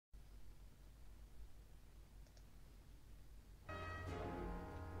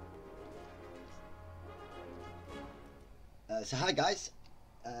So hi guys,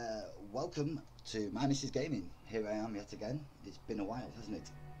 welcome to MyMrS Gaming. Here I am yet again. It's been a while, hasn't it?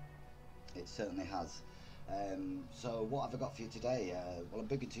 It certainly has. So what have I got for you today? Well, I'm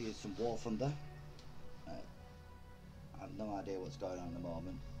bringing to you some War Thunder. I have no idea what's going on at the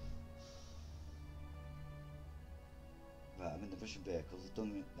moment. Right, I'm in the Russian vehicles.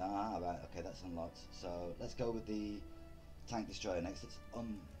 Right, okay, that's unlocked. So let's go with the tank destroyer next. Let's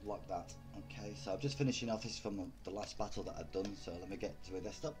unlock that. Okay, so I'm just finishing off this from the last battle that I've done, so let me get to a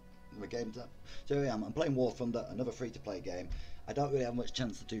desktop. My game's up. So here I am. I'm playing War Thunder, another free-to-play game. I don't really have much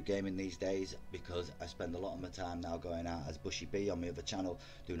chance to do gaming these days because I spend a lot of my time now going out as Bushy B on my other channel,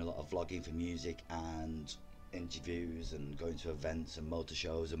 doing a lot of vlogging for music and interviews and going to events and motor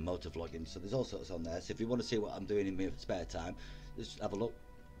shows and motor vlogging. So there's all sorts on there. So if you want to see what I'm doing in my spare time, just have a look.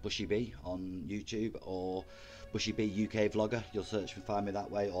 Bushy B on YouTube or Bushy B UK vlogger, you'll search and find me that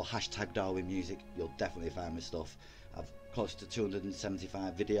way, or hashtag Darwin Music, you'll definitely find my stuff. I've close to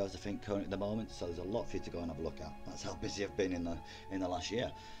 275 videos I think currently at the moment, so there's a lot for you to go and have a look at. That's how busy I've been in the last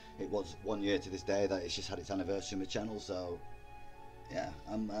year. It was 1 year to this day that it's just had its anniversary on my channel, so yeah,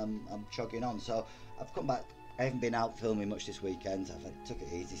 I'm chugging on. So I've come back. I haven't been out filming much this weekend. I took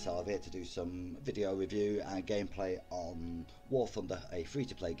it easy, so I'm here to do some video review and gameplay on War Thunder, a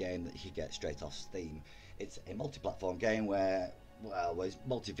free-to-play game that you can get straight off Steam. It's a multi-platform game where, well, it's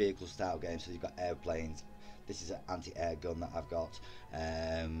multi-vehicle style game, so you've got airplanes. This is an anti-air gun that I've got. You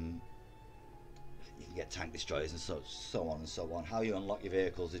can get tank destroyers and so on and so on. How you unlock your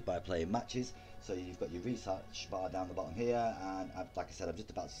vehicles is by playing matches. So you've got your research bar down the bottom here, and like I said, I'm just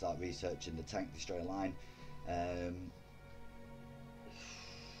about to start researching the tank destroyer line. And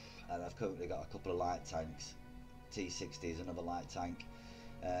I've currently got a couple of light tanks. T60 is another light tank,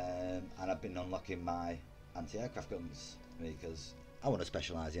 and I've been unlocking my anti-aircraft guns because I want to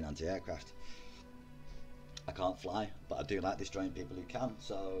specialise in anti-aircraft. I can't fly, but I do like destroying people who can.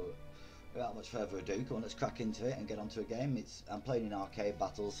 So without much further ado, come on, let's crack into it and get onto a game. I'm playing in arcade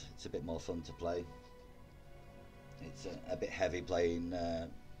battles. It's a bit more fun to play. It's a bit heavy playing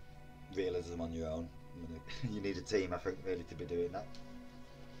realism on your own. You need a team, I think, really to be doing that,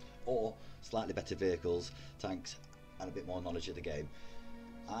 or slightly better vehicles, tanks, and a bit more knowledge of the game.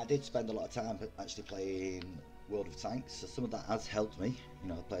 I did spend a lot of time actually playing World of Tanks, so some of that has helped me. You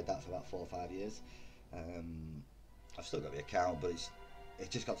know, I've played that for about 4 or 5 years. I've still got the account, but it's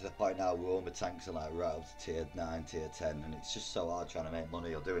just got to the point now where all my tanks are like right up to tier 9, tier 10, and it's just so hard trying to make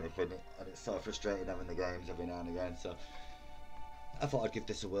money or do anything, and it's so frustrating having the games every now and again. So I thought I'd give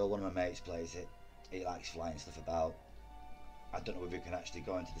this a whirl. One of my mates plays it. He likes flying stuff about. I don't know if we can actually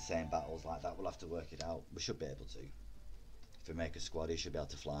go into the same battles like that. We'll have to work it out. We should be able to. If we make a squad, he should be able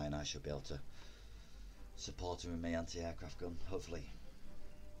to fly, and I should be able to support him with my anti-aircraft gun, hopefully.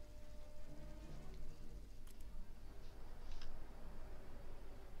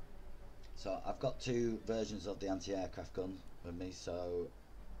 So I've got 2 versions of the anti-aircraft gun with me, so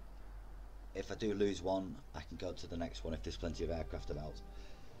if I do lose one, I can go to the next one if there's plenty of aircraft about.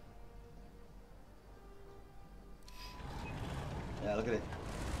 Yeah, look at it.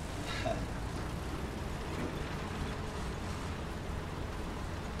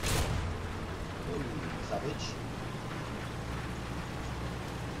 Ooh, savage.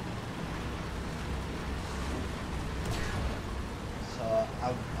 So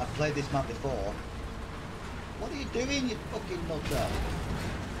I've played this map before. What are you doing, you fucking nutter?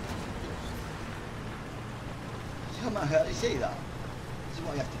 Come on, you see that? This is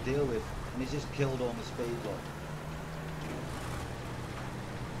what you have to deal with, and he's just killed all my speed, look.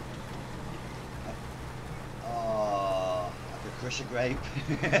 Oh, I could crush a grape.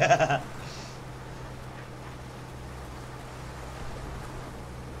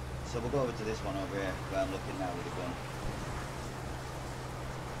 So we'll go over to this one over here where I'm looking now with the gun.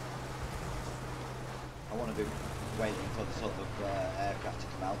 I want to be waiting for the sort of aircraft to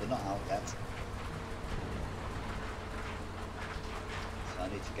come out. They're not out yet. So I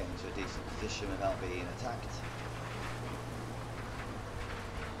need to get into a decent position without being attacked.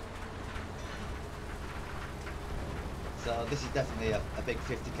 So this is definitely a big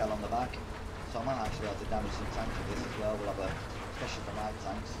 50 cal on the back. So I might actually be able to damage some tanks with this as well. We'll have a special for light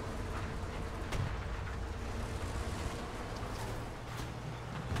tanks.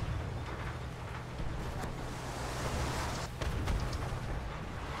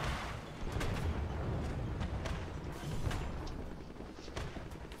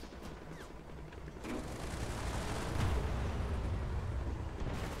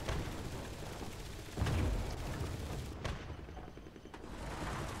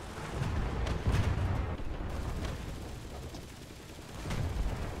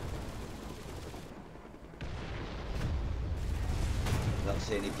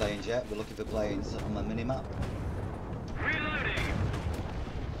 see any planes yet. We're looking for planes on my mini-map. Reloading.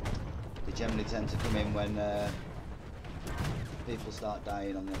 They generally tend to come in when people start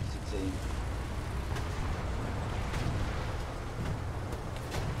dying on the opposite team.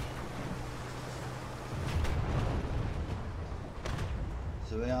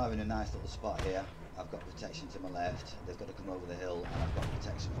 So we are in a nice little spot here. I've got protection to my left, they've got to come over the hill, and I've got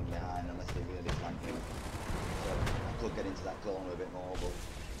protection from behind unless they really flank me. So I could get into that corner a bit more, but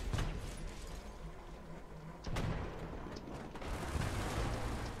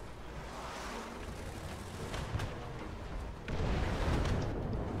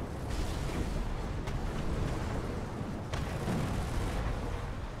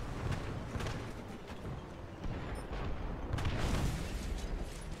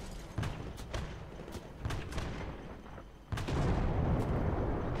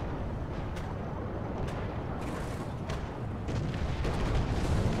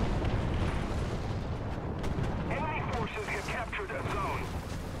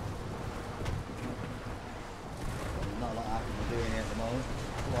not a lot happening doing here at the moment.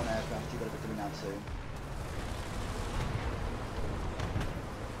 Come on aircraft, you've got to be coming out soon.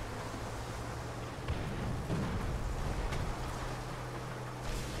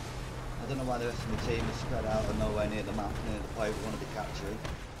 I don't know why the rest of the team is spread out and nowhere near the map, near the point we want to be capturing.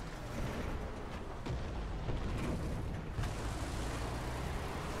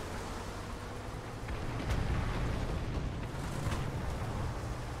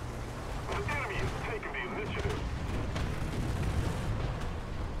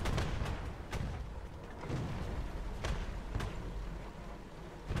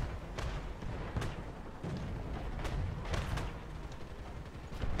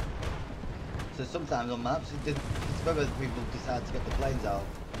 So sometimes on maps, it's whether people decide to get the planes out.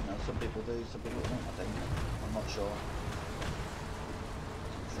 You know, some people do, some people don't. I think. I'm not sure.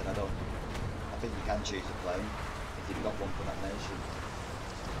 Like I said, I think you can choose a plane if you've got one for that nation.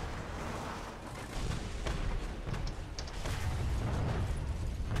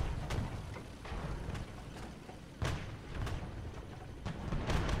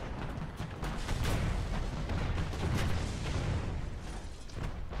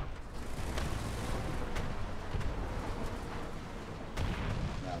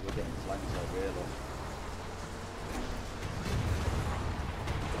 We're getting flanked over here, look.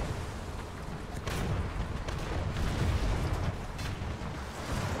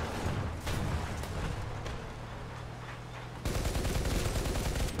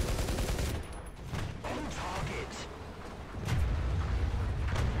 On target.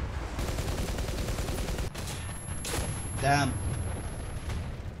 Damn.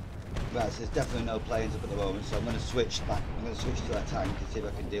 Right, so there's definitely no planes up at the moment, so I'm going to switch back. I'm going to switch to that tank and see if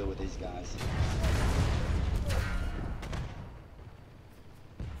I can deal with these guys.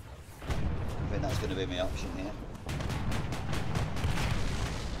 I think that's going to be my option here.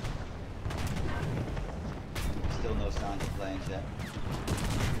 Still no signs of planes yet.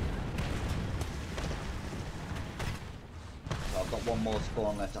 So I've got one more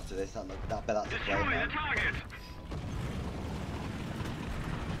spawn left after this. That's a plane now. Target.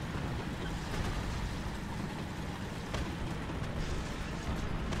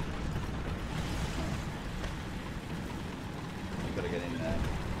 Gotta get in there.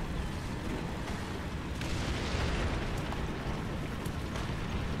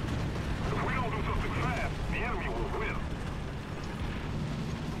 If we don't do something fast, the enemy will win.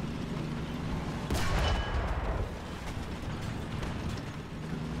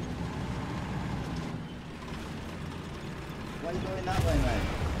 Why are you going that way, mate?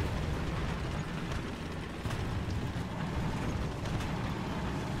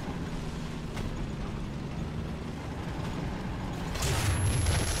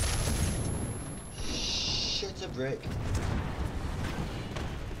 Shit a brick.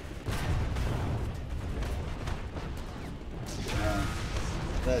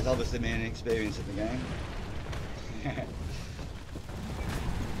 There's obviously me inexperience at the game.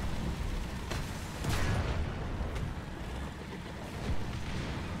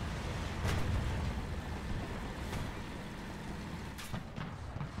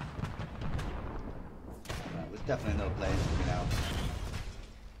 There's definitely no planes coming out.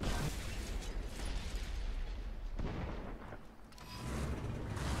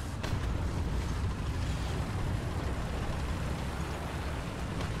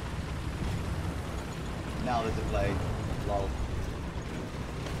 Now there's a plane. Lol.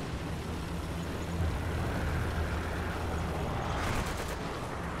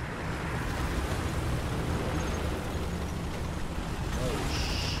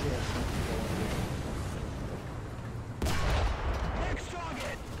 Next target.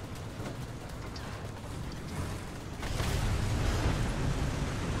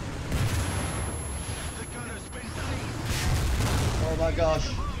 my gosh.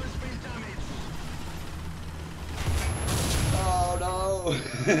 Oh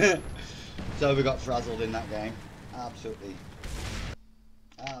no. So we got frazzled in that game. Absolutely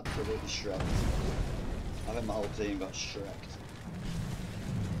shreked. I think my whole team got shreked.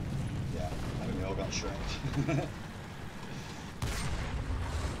 Yeah, I think we all got shreked.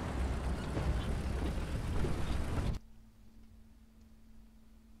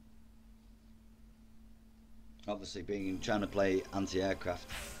 Obviously, trying to play anti-aircraft,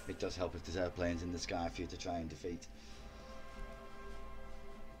 it does help if there's airplanes in the sky for you to try and defeat.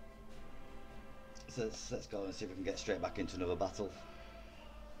 So let's go and see if we can get straight back into another battle.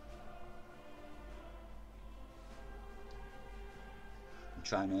 And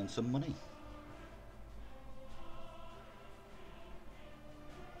try and earn some money.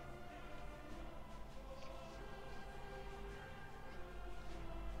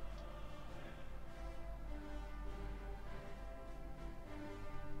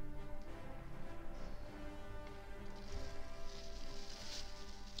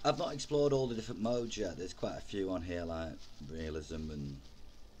 I've not explored all the different modes yet. There's quite a few on here, like realism and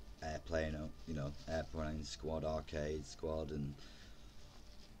airplane, you know, airplane squad, arcade squad, and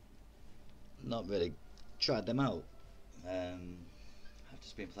not really tried them out. I've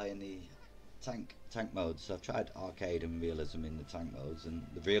just been playing the tank modes. So I've tried arcade and realism in the tank modes, and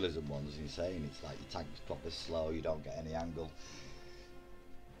the realism one's insane. It's like your tank's proper slow, you don't get any angle.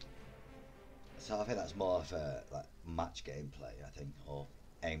 So I think that's more of a like match gameplay, I think, or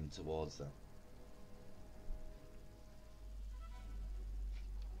aimed towards that.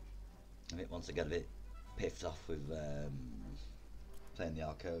 I think once I get a bit piffed off with playing the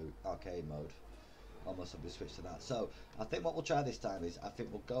arcade mode, almost have to switch to that. So I think what we'll try this time is I think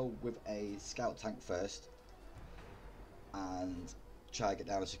we'll go with a scout tank first and try to get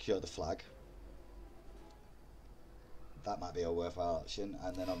down and secure the flag. That might be a worthwhile option,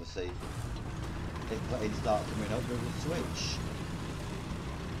 and then obviously if planes start coming up, we will switch.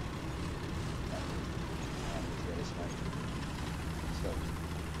 Let's go.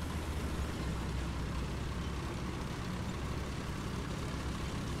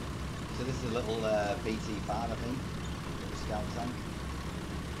 So this is a little BT-5, I think, little scout tank.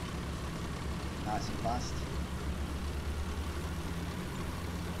 Nice and fast.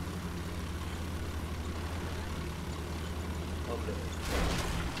 Hopefully.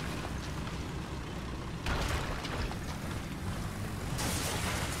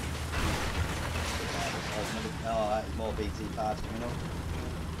 Oh, more BT-5s coming up.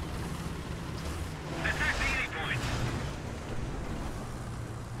 Attack the A point.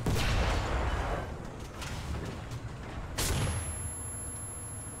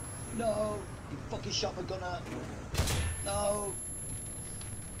 No! You fucking shot my gunner! No!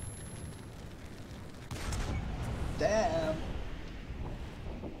 Damn!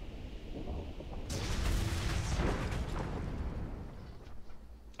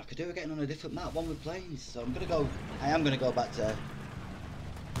 I could do it getting on a different map, one with planes, so I am gonna go back to...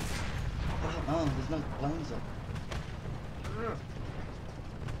 I don't know, there's no planes up.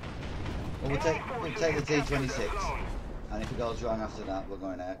 Well, we'll take the T-26, and if it goes wrong after that, we're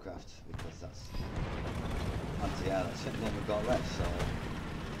going aircraft, because that's anti-air, that's the one we've got left, so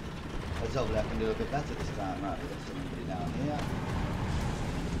let's hope I can do a bit better this time. Right, we've got somebody down here.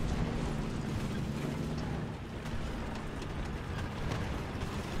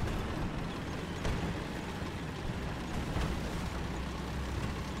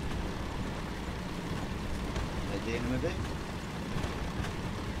 They're dealing with it.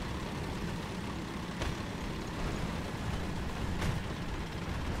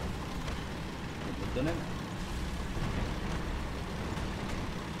 Done it.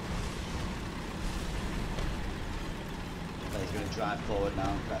 He's going to drive forward now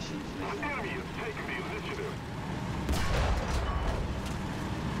and crash into The this. enemy is taking the initiative.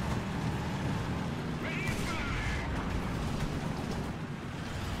 Ready and fire.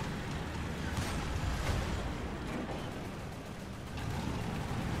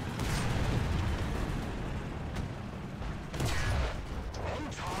 On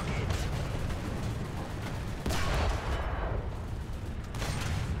target.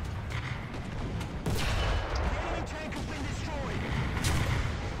 Tank has been destroyed.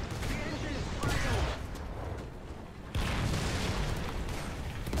 The engine is failed.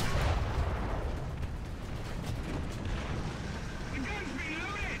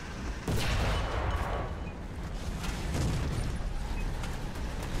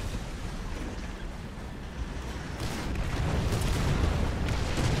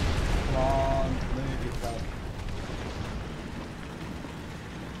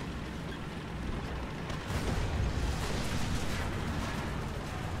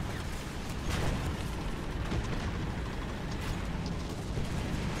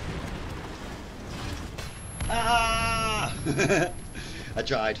 I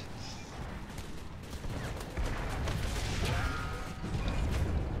tried.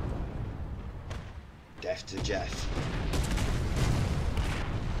 Death to Jeff.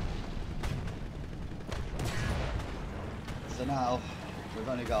 So now we've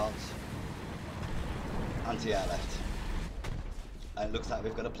only got anti-air left. And it looks like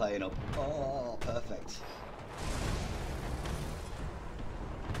we've got a plane up. Oh, perfect.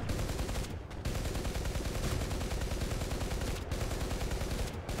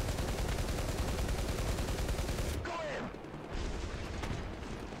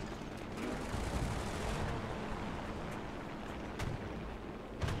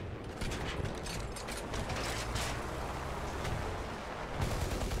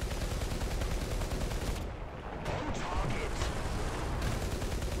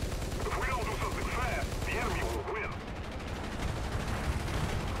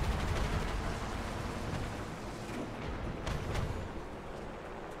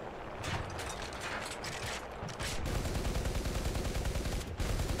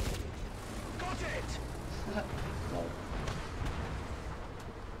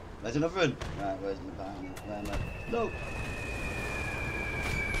 There's another one. Right, where's my button? Where am I? No!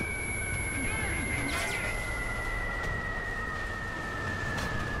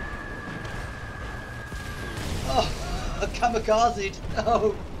 Oh! A kamikaze!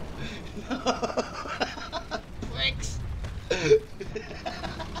 No! Bricks!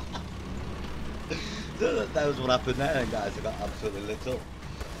 So that was what happened there, guys. I got absolutely lit up.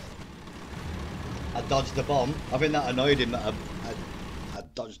 I dodged the bomb. I think that annoyed him that I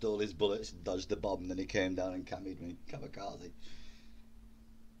dodged all his bullets, dodged the bomb, and then he came down and cammied me. Kamikaze.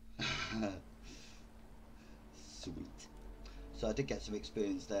 Sweet. So I did get some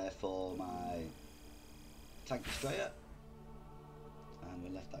experience there for my tank destroyer. And we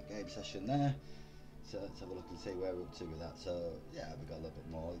left that game session there. So let's have a look and see where we're up to with that. So yeah, we got a little bit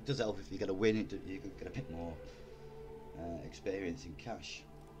more. It does help if you get a win, you can get a bit more experience in cash.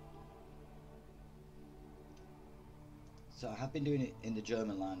 So I have been doing it in the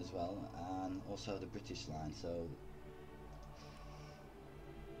German line as well, and also the British line. So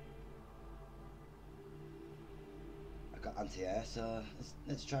I've got anti-air. So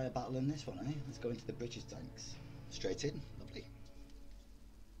let's try a battle in this one, eh? Let's go into the British tanks. Straight in, lovely.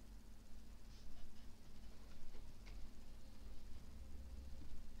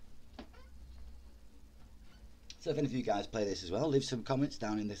 So if any of you guys play this as well, leave some comments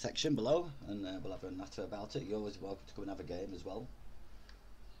down in the section below, and we'll have a natter about it. You're always welcome to come and have a game as well.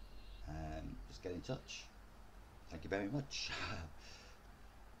 Just get in touch. Thank you very much.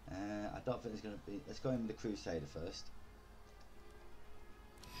 I don't think there's going to be... Let's go in with the Crusader first.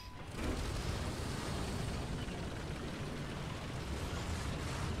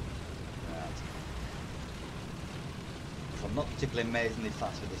 Right. So I'm not particularly amazingly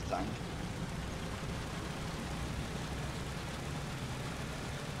fast with this tank.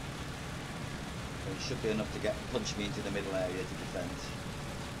 It should be enough to punch me into the middle area to defend.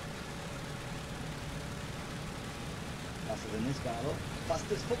 Faster than this guy, look.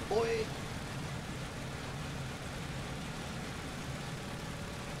 Fastest foot boy!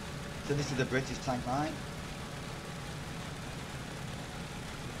 So this is the British tank line.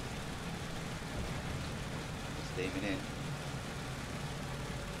 Steaming in.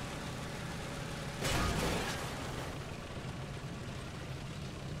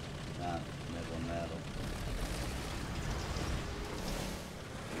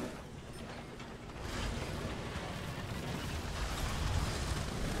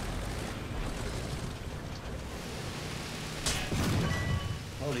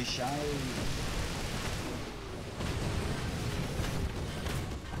 Holy shit.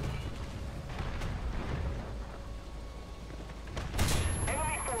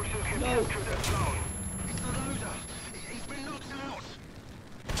 Enemy forces have captured the zone. It's the loser. He's been knocked out.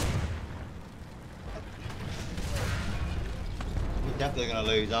 We're definitely going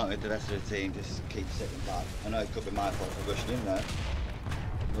to lose, aren't we? The rest of the team just keep sitting back. I know it could be my fault for rushing in there.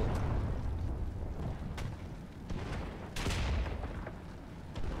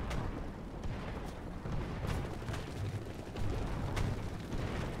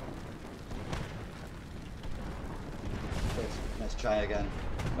 But let's try again.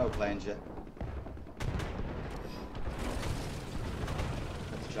 No planes yet.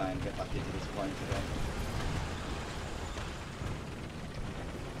 Let's try and get back into this point again.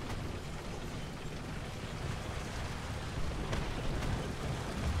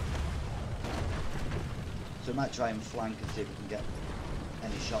 So we might try and flank and see if we can get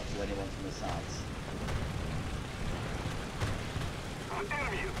any shots of anyone from the sides. The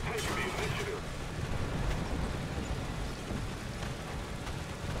enemy is taking the initiative.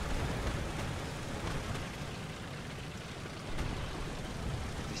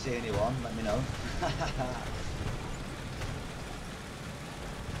 see anyone, let me know.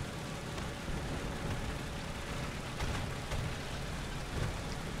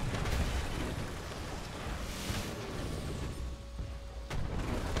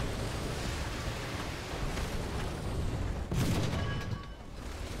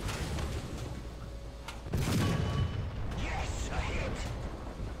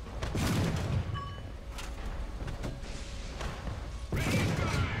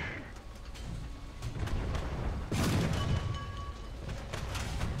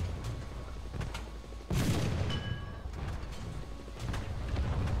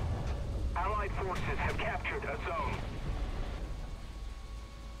 Allied forces have captured a zone.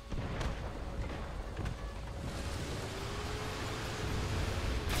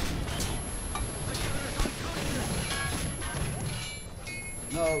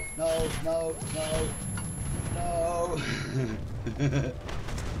 No, no, no, no, no.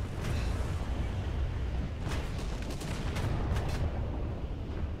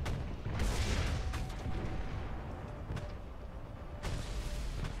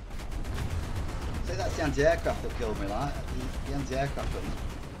 See, that's the anti-aircraft that killed me, like. The anti-aircraft gun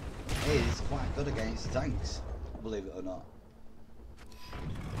is quite good against tanks, believe it or not.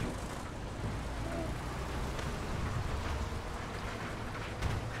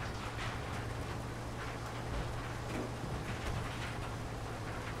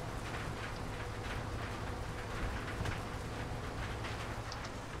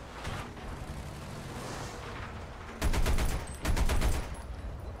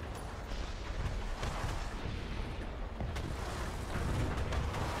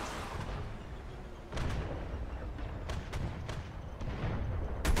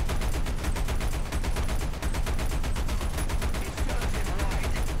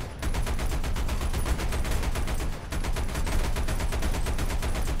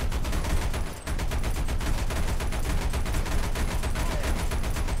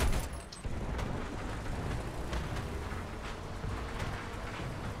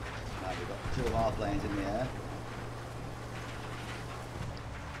 Two of our planes in the air.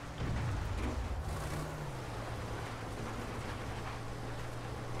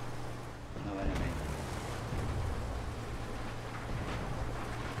 No enemy.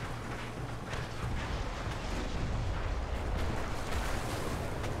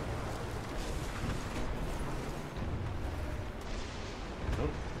 Oh,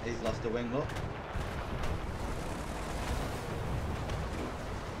 he's lost a wing, look.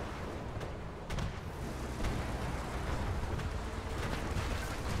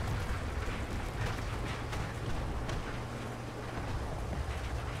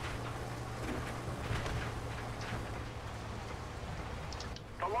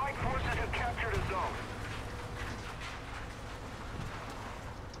 Allied forces have captured a zone.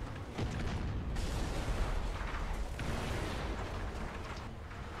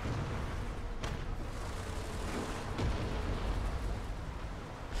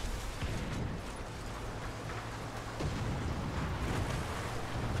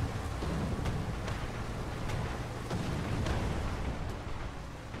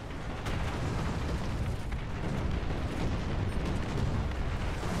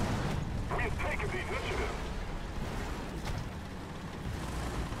 We've taken the initiative.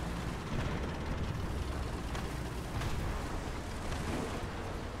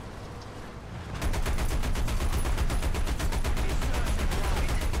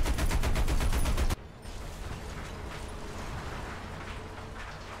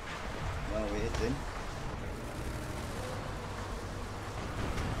 Well, we hit him.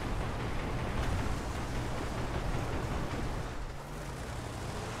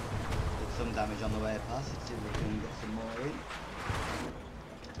 Did some damage on the way past. Let's see if we can get some more in.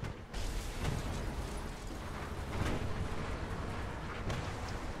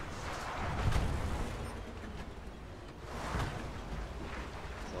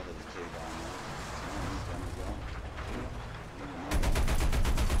 So there's two down there. One's gone as well.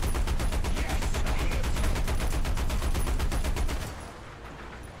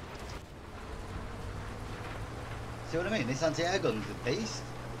 See what I mean? This anti-air gun's a beast.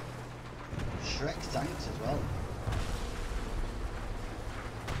 Shrek's tanks as well.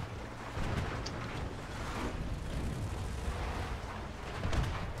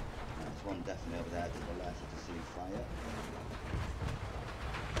 There's one definitely over there to the left. I can see fire.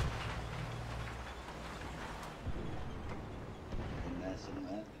 In there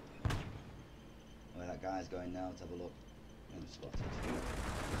somewhere. Where that guy's going now, let's have a look. I'm spotted.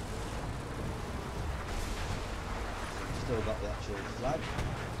 Still got the actual flag.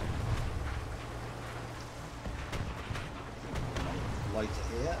 right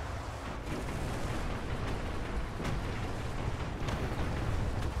here.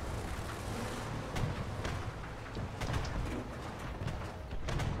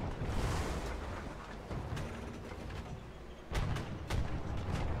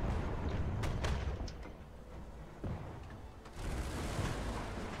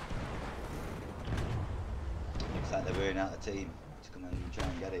 Looks like they're wearing out a team to come and try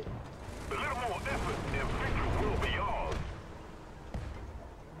and get it. A little more effort and victory will be ours.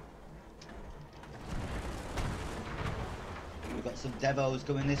 We've got some devos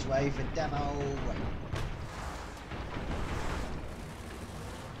coming this way for demo.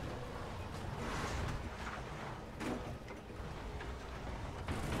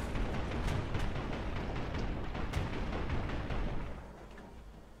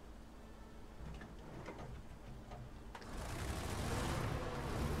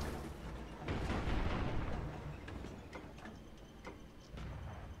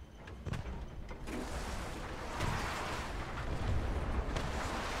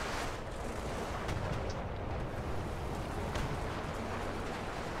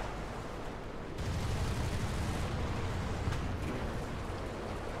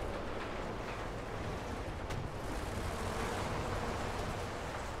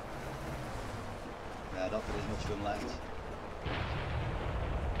 I don't think there's much of them left.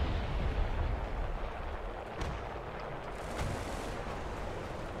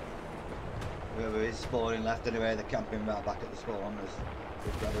 Whoever is spawning left anyway, they're camping right back at the spawn.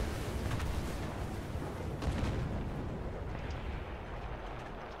 We've got them.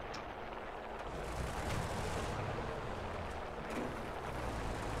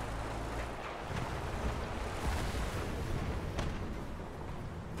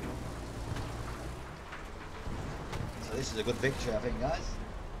 This is a good victory, I think, guys.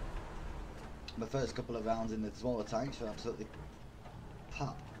 My first couple of rounds in the smaller tanks were absolutely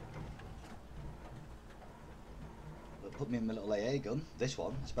pop. But put me in my little AA gun. This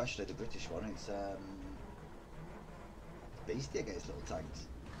one, especially the British one, it's beastie against little tanks.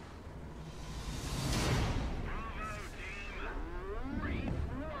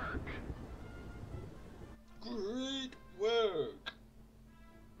 Great work!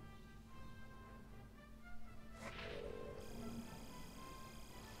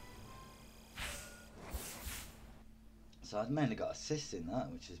 So I've mainly got assists in that,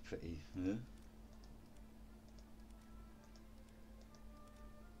 which is pretty. Yeah.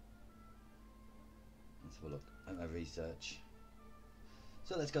 Let's have a look at my research.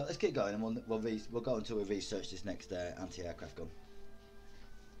 So let's go. Let's keep going, and we'll go until we research this next anti-aircraft gun,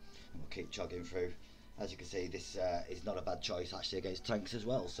 and we'll keep chugging through. As you can see, this is not a bad choice actually against tanks as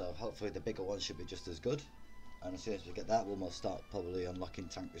well. So hopefully the bigger ones should be just as good. And as soon as we get that, we'll start probably unlocking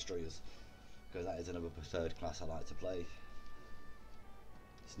tank destroyers, because that is another preferred class I like to play.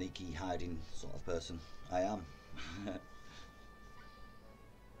 Sneaky, hiding sort of person I am.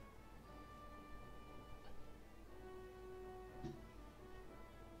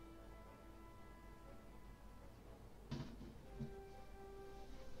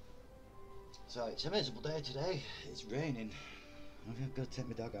 So it's a miserable day today. It's raining. I've got to take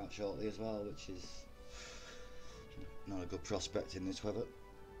my dog out shortly as well, which is not a good prospect in this weather.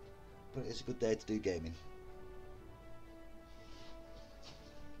 But it's a good day to do gaming.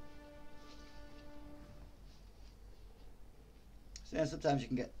 So yeah, sometimes you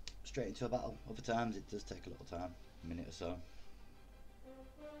can get straight into a battle. Other times it does take a little time, a minute or so.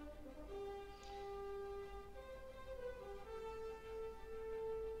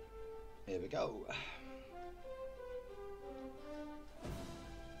 Here we go.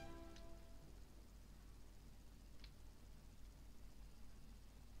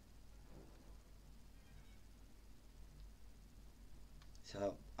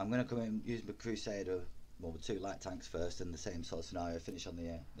 So I'm going to come in and use my Crusader, well, with 2 light tanks first, in the same sort of scenario. Finish on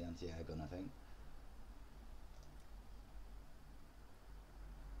the anti-air gun, I think.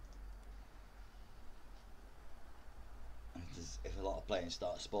 If a lot of planes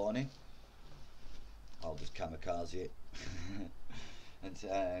start spawning, I'll just kamikaze it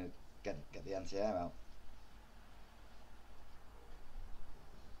and get the anti-air out.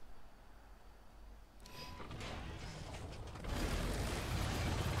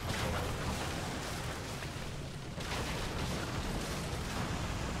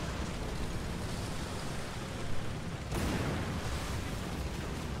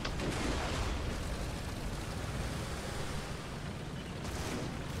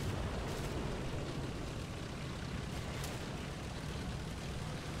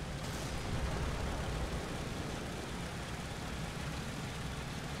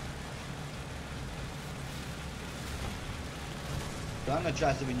 So I'm going to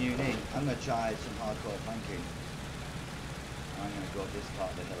try something unique. I'm going to try some hardcore flanking. I'm going to go up this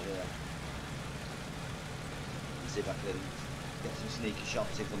part of the hill here. And see if I can get some sneaky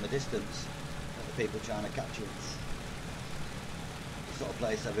shots in from the distance at the people trying to capture it. The sort of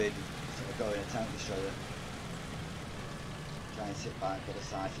place I've been sort of going a tank destroyer. Try and sit back, get a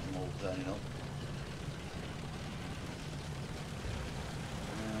sight of them all turning up.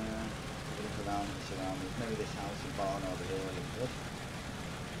 Look around the surroundings. Maybe this house and barn over here looks good.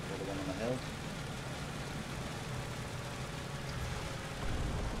 Or the one on the hill.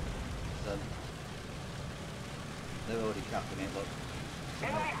 So they're already capping it, look.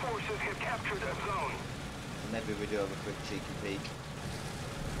 Enemy forces have captured a zone. So maybe we do have a quick cheeky peek.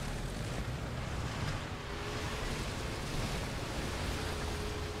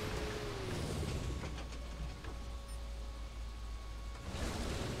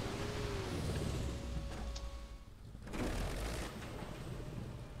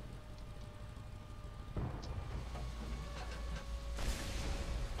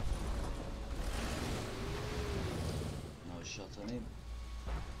 Shot on him.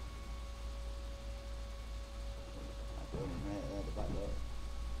 I've got him right there at the back there.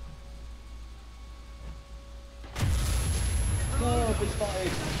 No, I've been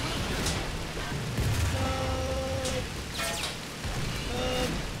spotted. No.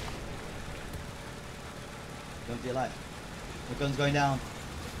 Don't feel alive. The gun's going down.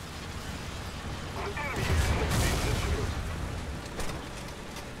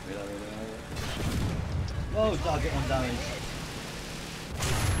 Reload. Whoa, target on damage.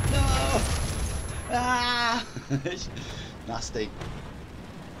 No! Ah! Nasty.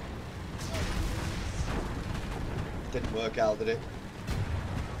 Didn't work out, did it?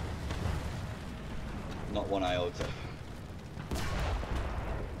 Not one iota.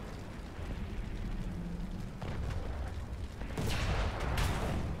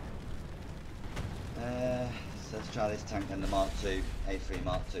 So let's try this tank and the Mark II, A3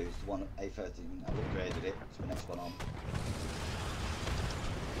 Mark II. It's the one A13. I've upgraded it. It's the next one on.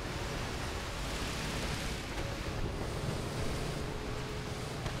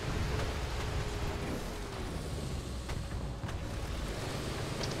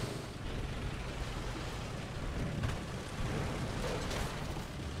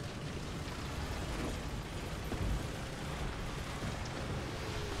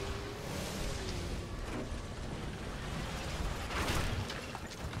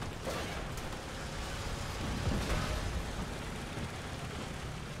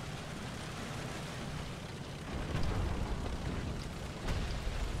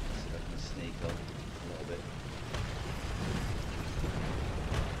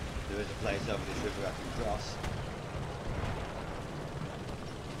 Place over this river I can cross.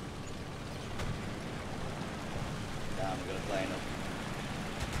 Down, we've got a plane up.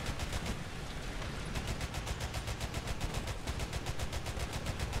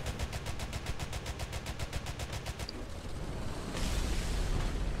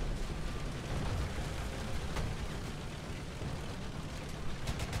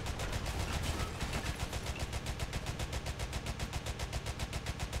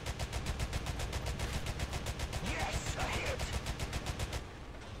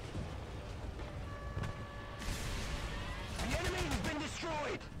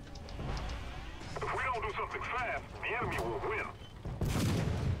 If we don't do something fast, the enemy will win.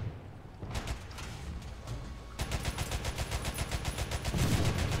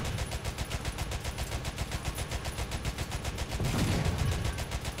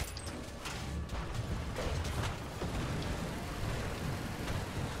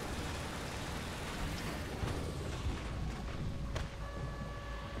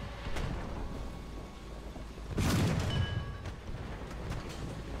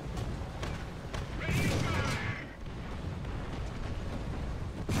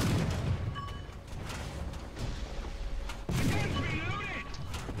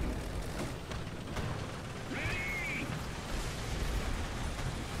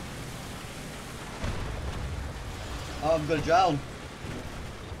 Oh, I'm gonna drown.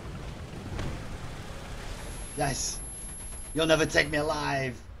 Yes. You'll never take me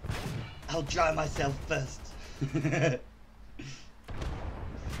alive. I'll drown myself first. I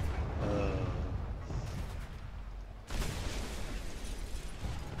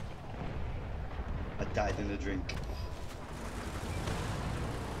died in a drink.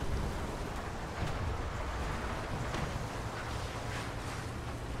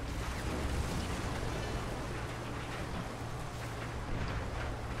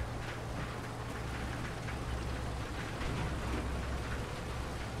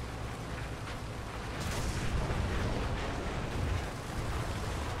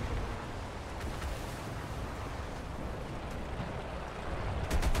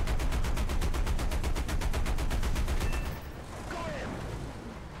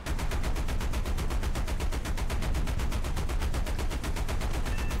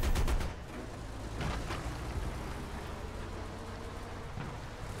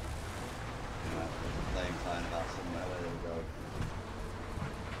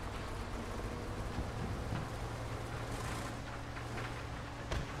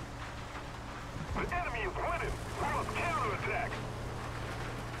 Counterattack.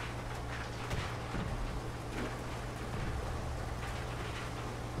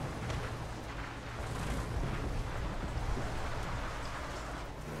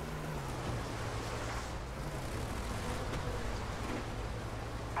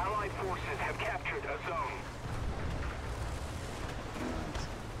 Allied forces have captured a zone.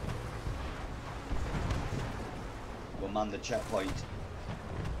 We'll man the checkpoint.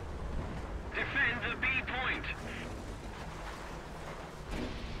 Defend the B point.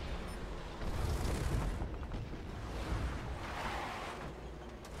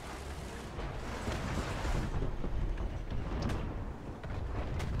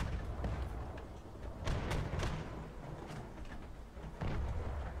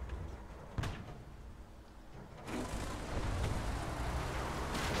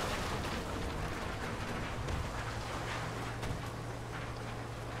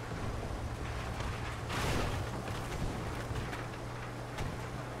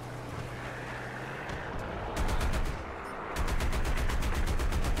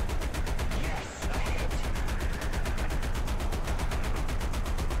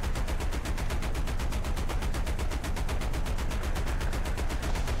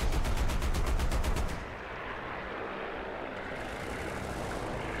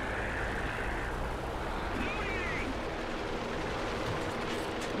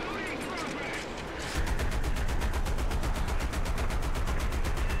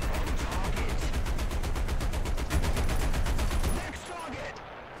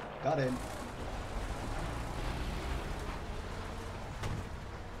 Got him.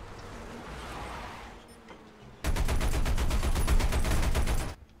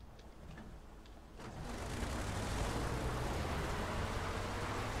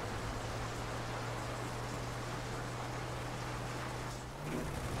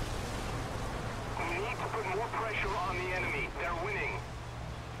 We need to put more pressure on the enemy. They're winning.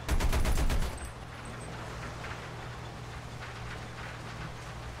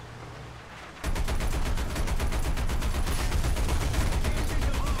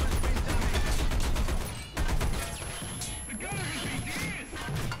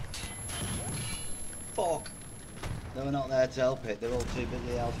 Fuck. They were not there to help it. They're all too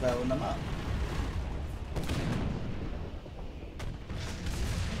busy elsewhere on the map.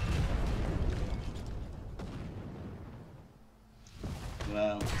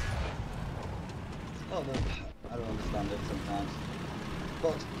 Well, look, I don't understand it sometimes.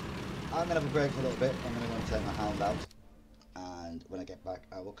 But I'm going to have a break for a little bit. I'm going to go and take my hound out. And when I get back,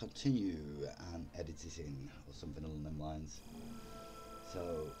 I will continue and edit this in or something along them lines.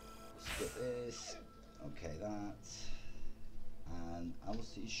 So, skip this. Okay, that. And I will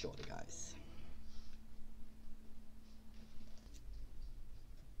see you shortly, guys.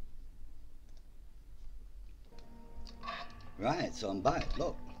 Right, so I'm back.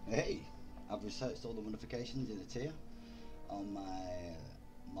 Look, hey, I've researched all the modifications in the tier on my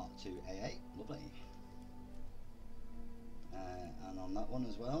Mark II AA. Lovely. And on that one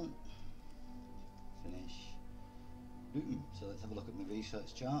as well. Finish. Boom. So let's have a look at my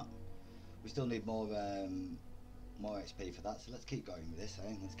research chart. We still need more XP for that, so let's keep going with this,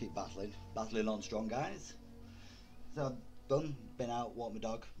 eh? Let's keep battling on strong, guys. So I've done, been out, walked my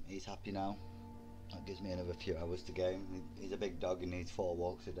dog. He's happy now. That gives me another few hours to go. He's a big dog, he needs 4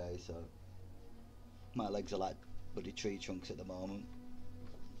 walks a day, so my legs are like bloody tree trunks at the moment.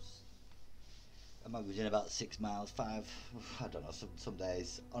 I'm averaging about 6 miles, 5, I don't know, some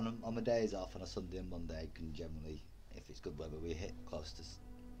days. On my days off on a Sunday and Monday, can generally, if it's good weather, we hit close to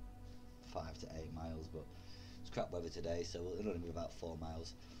 5 to 8 miles, but it's crap weather today, so it'll only be about 4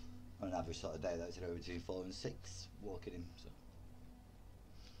 miles on an average sort of day. That's between 4 and 6 walking in. So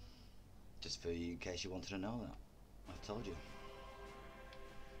just for you, in case you wanted to know that, I've told you.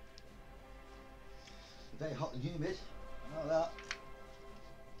 Very hot and humid, I know that.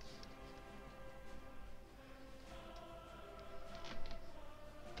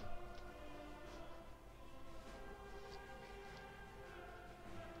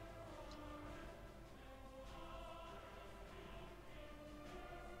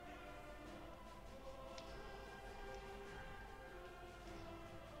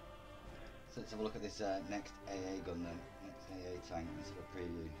 So let's have a look at this next AA gun then. Next AA tank. Let's have a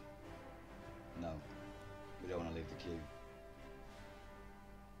preview. No, we don't want to leave the queue.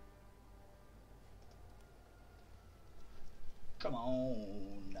 Come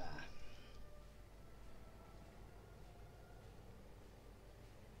on.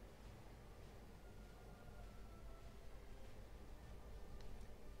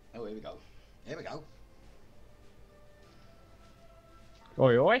 Oh, here we go. Here we go.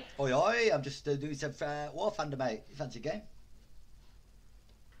 Oi, oi. Oi, oi, I'm just doing some War Thunder, mate. You fancy a game?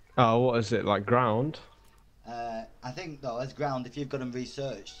 Oh, what is it, like ground? I think, though, as ground, if you've got them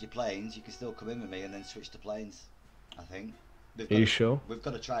researched, your planes, you can still come in with me and then switch to planes. I think. Are you sure? We've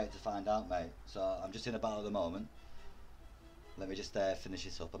got to try it to find out, mate. So I'm just in a battle at the moment. Let me just finish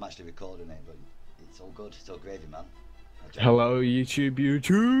this up. I'm actually recording it, but it's all good. It's all gravy, man. Hello, YouTube.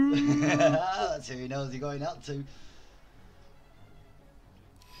 That's who he knows you're going out to.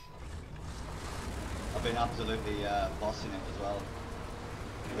 I've been absolutely bossing it as well.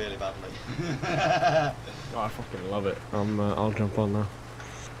 Really badly. Oh, I fucking love it. I'll jump on now.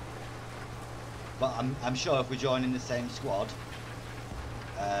 But I'm sure if we join in the same squad,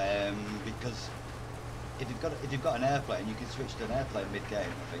 because if you've got an airplane, you can switch to an airplane mid game.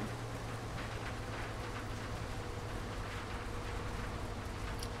 I think.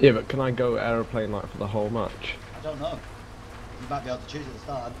 Yeah, but can I go aeroplane like for the whole match? I don't know. You might be able to choose at the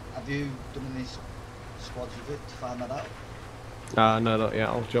start. Have you done any squads with it to find that out? No, not yet.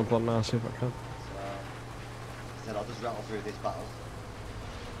 I'll jump on now, see if I can. So, I said I'll just rattle through this battle.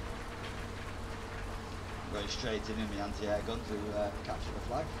 I'm going straight in with my anti-air gun to capture the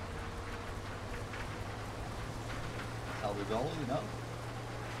flag. That's how we roll, you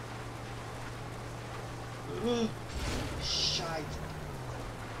know. Shite.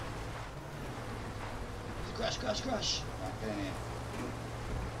 Crash, crash, crash. Right, get in here.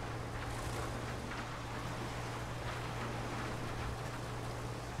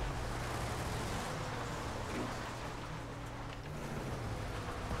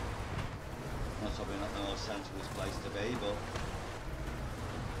 That's probably not the most sensible place to be, but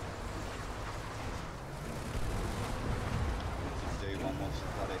nothing to do, one more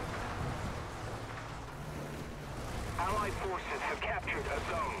got it. Allied forces have captured a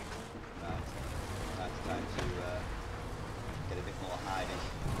zone. Right. It's time to get a bit more hiding.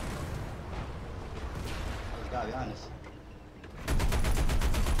 Oh, there's a guy behind us.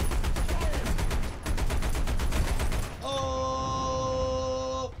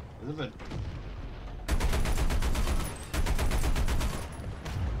 Oh! Living.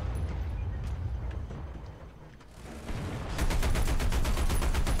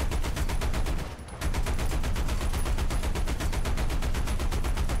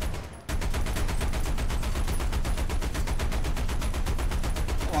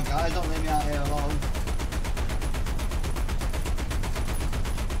 Come on, guys, don't leave me out here alone.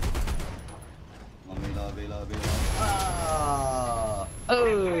 Reload. Ah! Oh!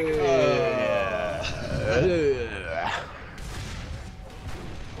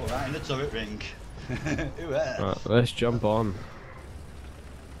 Alright, in the turret ring. Right, let's jump on.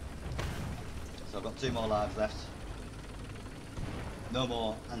 So I've got 2 more lives left. No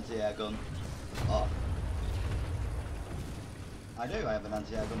more anti-air gun. Oh. I have an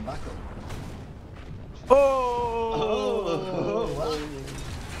anti-air gun backup. Oh! What?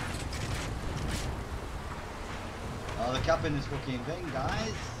 Oh, the capping this fucking thing,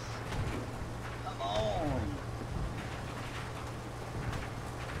 guys. Come on.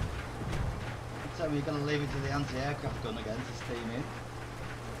 Tell me you're going to leave it to the anti-aircraft gun again to steam in.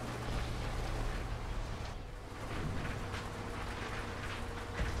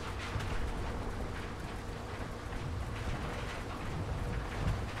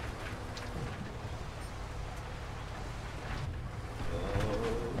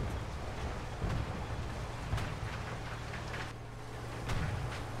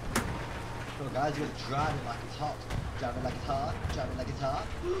 So guys, you're going to drive it like it's hot. Drive it like it's hot. Drive it like it's hot.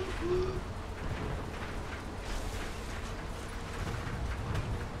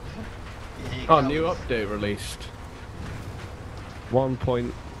 Oh, new update released.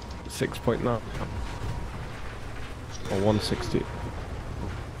 1.6.9 or 160.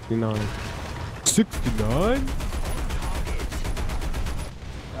 69. 69?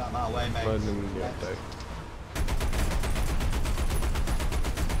 Get out of my way, mate. Learning the update.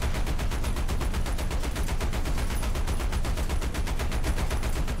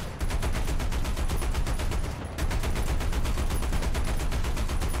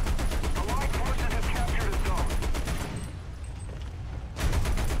 Allied forces have captured a zone.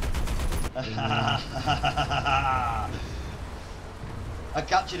 I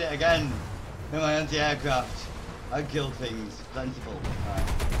captured it again in my anti-aircraft. I killed things. Plentiful. Alright,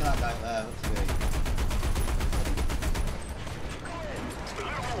 get that guy there. What's he doing? A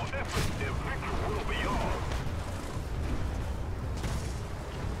little more effort and victory will be ours.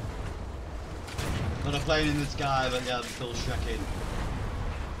 Got a plane in the sky, but yeah, I'm still shrekking.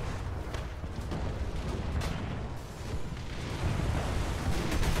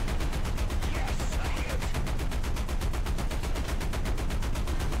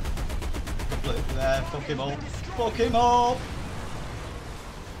 Yeah, fuck him up. Fuck him up!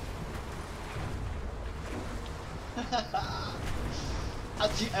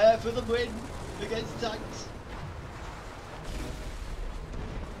 Anti-air for the win against tanks.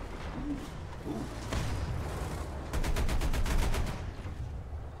 Ooh.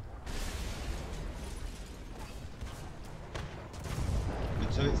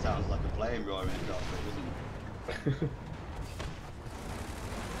 So it sounds like a plane roaring across it, doesn't it?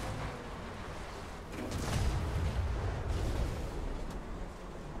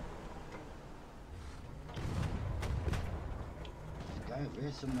 There's a guy over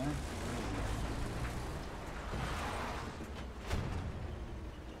here somewhere.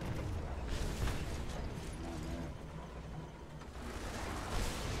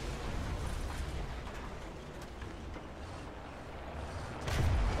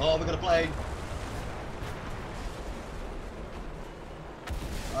 Oh, we got a plane!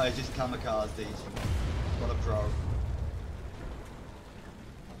 Oh, he's just kamikaze these. What a pro.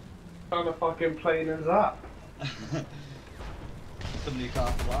 What kind of fucking plane is that? Somebody who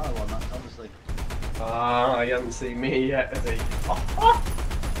can't fly one, that's obviously. Ah, you haven't seen me yet, has he?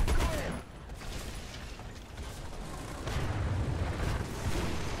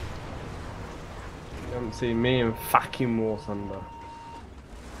 You haven't seen me in fucking War Thunder.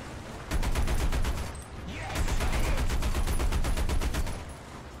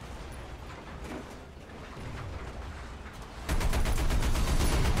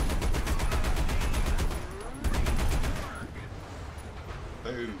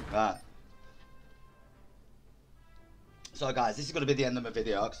 Boom. Right. So guys, this is going to be the end of my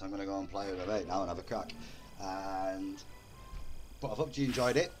video because I'm going to go and play with it now and have a crack. But I hope you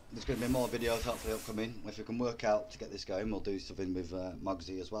enjoyed it. There's going to be more videos hopefully upcoming. If we can work out to get this going, we'll do something with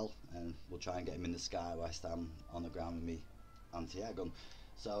Mogsy as well, and we'll try and get him in the sky whilst I'm on the ground with me anti-air gun.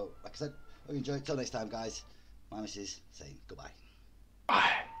 So like I said, hope you enjoyed. Till next time guys, MyMrS saying goodbye.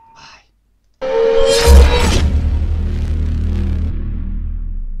 Bye.